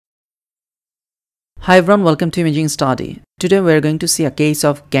Hi everyone, welcome to Imaging Study. Today we are going to see a case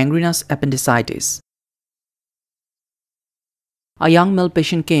of gangrenous appendicitis. A young male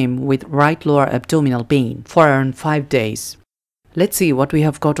patient came with right lower abdominal pain for around 5 days. Let's see what we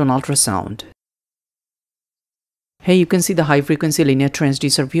have got on ultrasound. Here you can see the high-frequency linear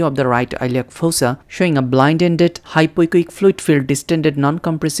transducer view of the right iliac fossa showing a blind-ended, hypoechoic fluid-filled distended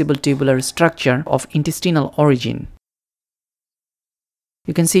non-compressible tubular structure of intestinal origin.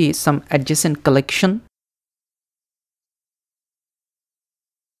 You can see some adjacent collection.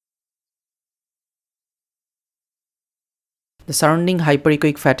 The surrounding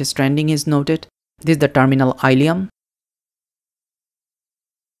hyperechoic fat stranding is noted. This is the terminal aium.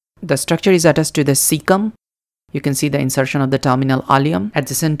 The structure is attached to the caecum. You can see the insertion of the terminal aium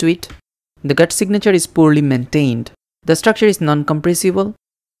adjacent to it. The gut signature is poorly maintained. The structure is non-compressible.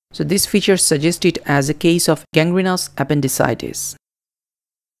 So this feature suggests it as a case of gangrenous appendicitis.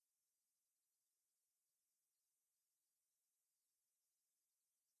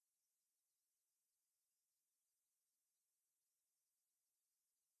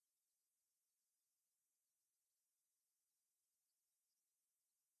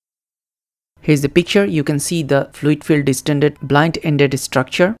 Here's the picture. You can see the fluid-filled distended blind-ended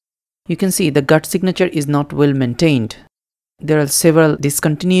structure. You can see the gut signature is not well maintained. There are several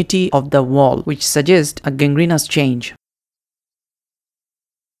discontinuity of the wall which suggest a gangrenous change.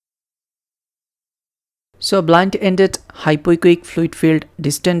 So a blind-ended, hypoechoic, fluid-filled,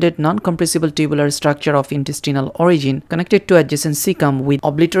 distended, non-compressible tubular structure of intestinal origin connected to adjacent caecum with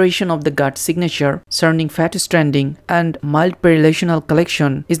obliteration of the gut signature, surrounding fat stranding, and mild perilesional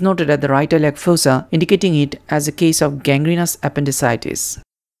collection is noted at the right iliac fossa, indicating it as a case of gangrenous appendicitis.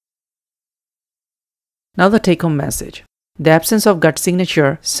 Now the take-home message. The absence of gut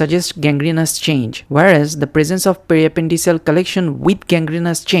signature suggests gangrenous change, whereas the presence of periappendiceal collection with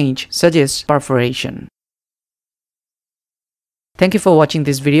gangrenous change suggests perforation. Thank you for watching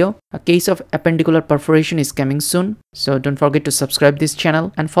this video. A case of appendicular perforation is coming soon, so don't forget to subscribe this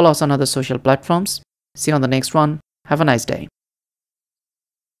channel and follow us on other social platforms. See you on the next one. Have a nice day.